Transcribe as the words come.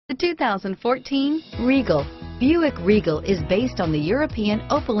The 2014 Regal. Buick Regal is based on the European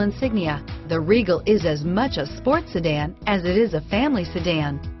Opel insignia. The Regal is as much a sports sedan as it is a family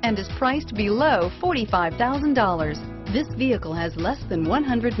sedan and is priced below $45,000. This vehicle has less than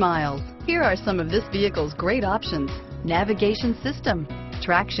 100 miles. Here are some of this vehicle's great options: navigation system,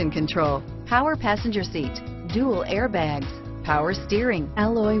 traction control, power passenger seat, dual airbags, power steering,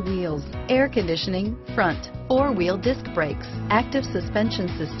 alloy wheels, air conditioning, front, four-wheel disc brakes, active suspension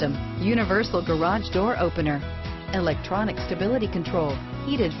system, universal garage door opener, electronic stability control,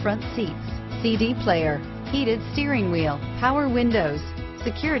 heated front seats, CD player, heated steering wheel, power windows,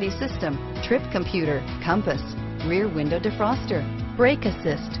 security system, trip computer, compass, rear window defroster, brake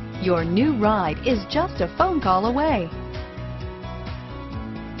assist. Your new ride is just a phone call away.